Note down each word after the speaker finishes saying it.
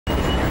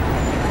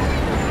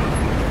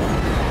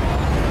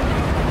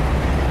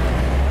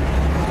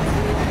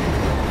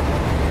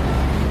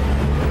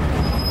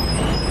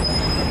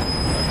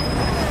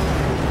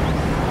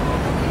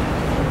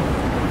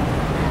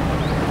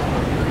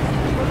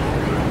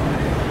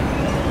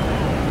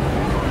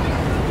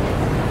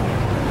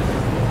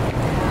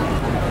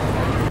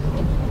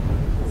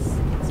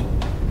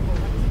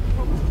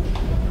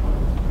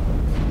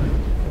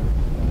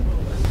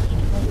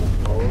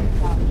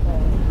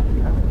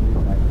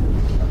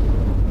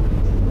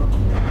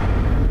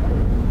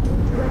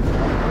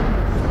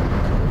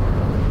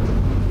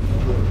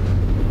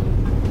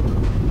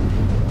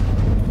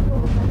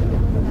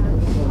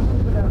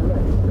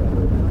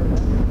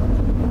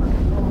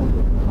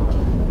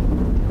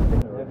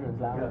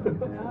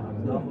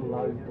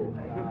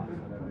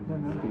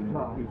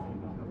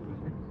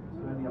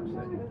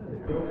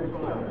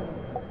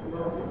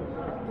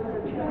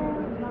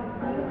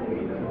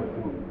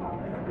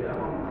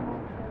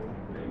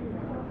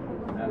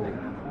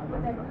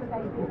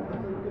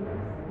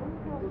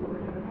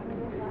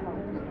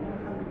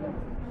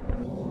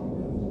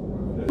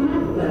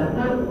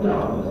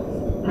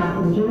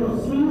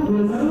Passengers, please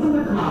remain in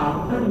the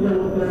car and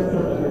wait for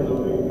assistance.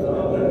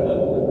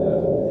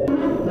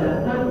 Connector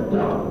has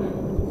stopped.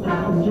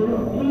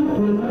 Passengers, please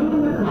remain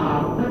in the car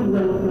and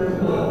wait for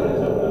assistance.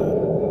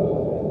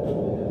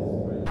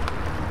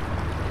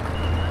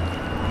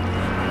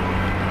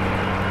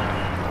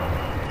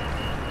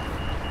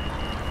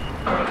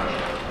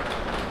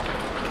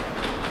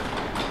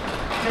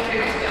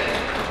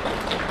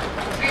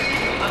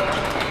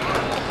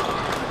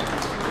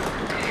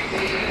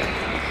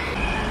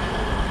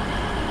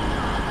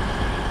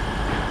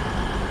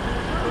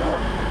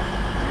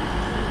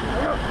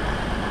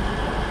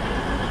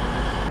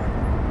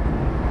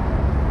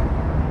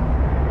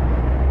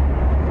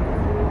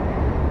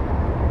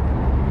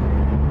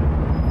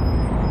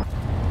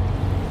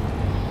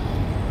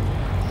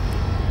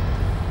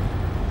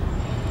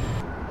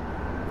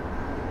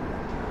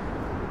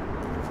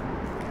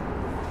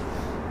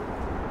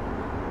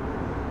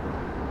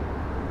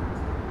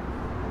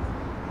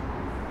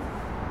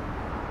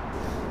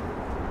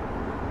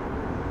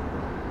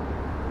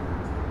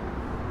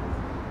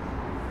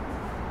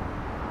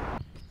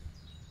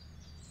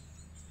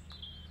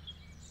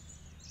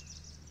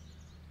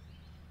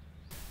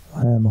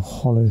 I am a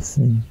hollow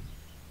thing,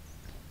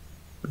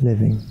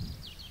 living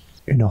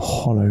in a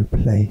hollow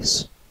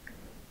place.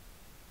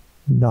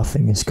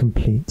 Nothing is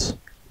complete,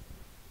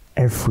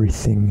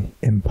 everything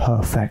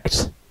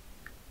imperfect.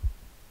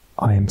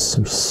 I am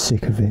so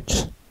sick of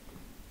it.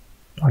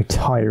 I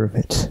tire of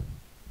it.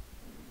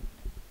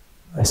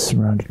 I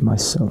surrounded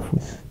myself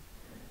with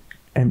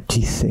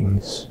empty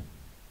things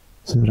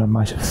so that I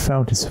might have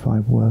felt as if I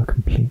were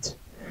complete.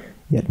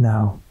 Yet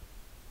now,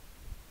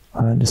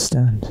 I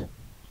understand.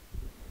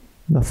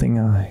 Nothing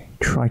I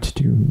try to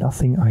do,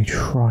 nothing I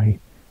try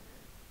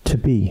to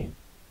be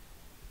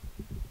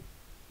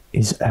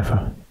is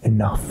ever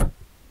enough.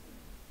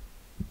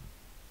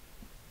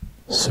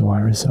 So I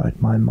reside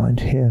my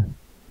mind here,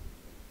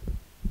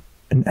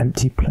 an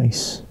empty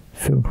place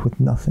filled with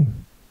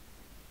nothing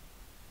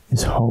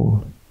is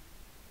whole.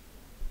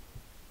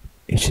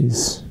 It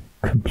is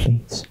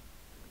complete,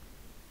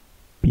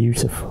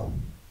 beautiful,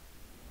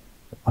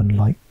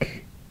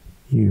 unlike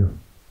you.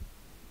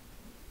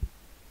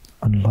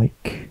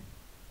 Unlike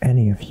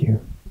any of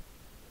you,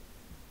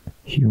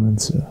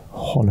 humans are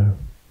hollow,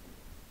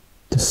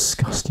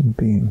 disgusting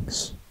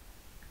beings.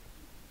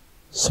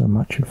 So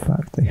much, in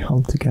fact, they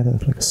huddle together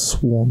like a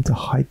swarm to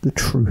hide the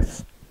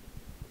truth,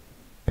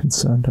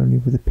 concerned only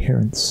with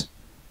appearance.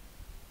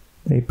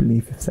 They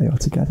believe if they are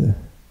together,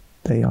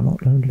 they are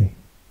not lonely.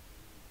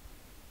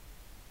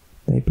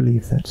 They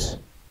believe that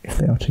if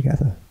they are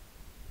together,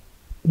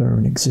 their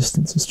own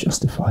existence is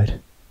justified.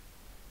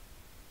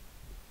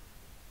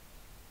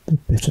 The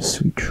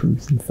bittersweet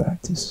truth, in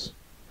fact, is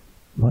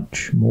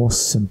much more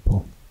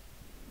simple.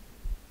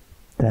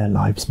 Their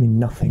lives mean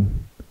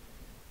nothing.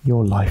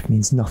 Your life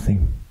means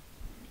nothing.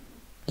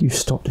 Do you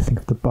stop to think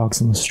of the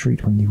bugs on the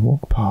street when you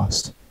walk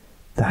past?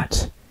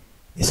 That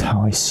is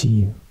how I see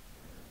you.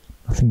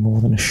 Nothing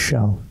more than a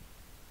shell,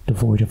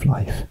 devoid of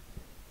life,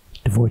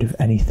 devoid of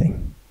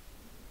anything.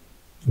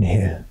 And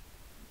here,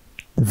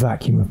 the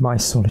vacuum of my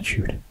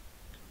solitude,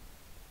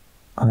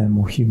 I am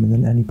more human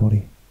than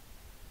anybody.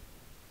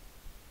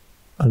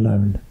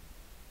 Alone,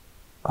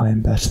 I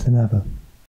am better than ever.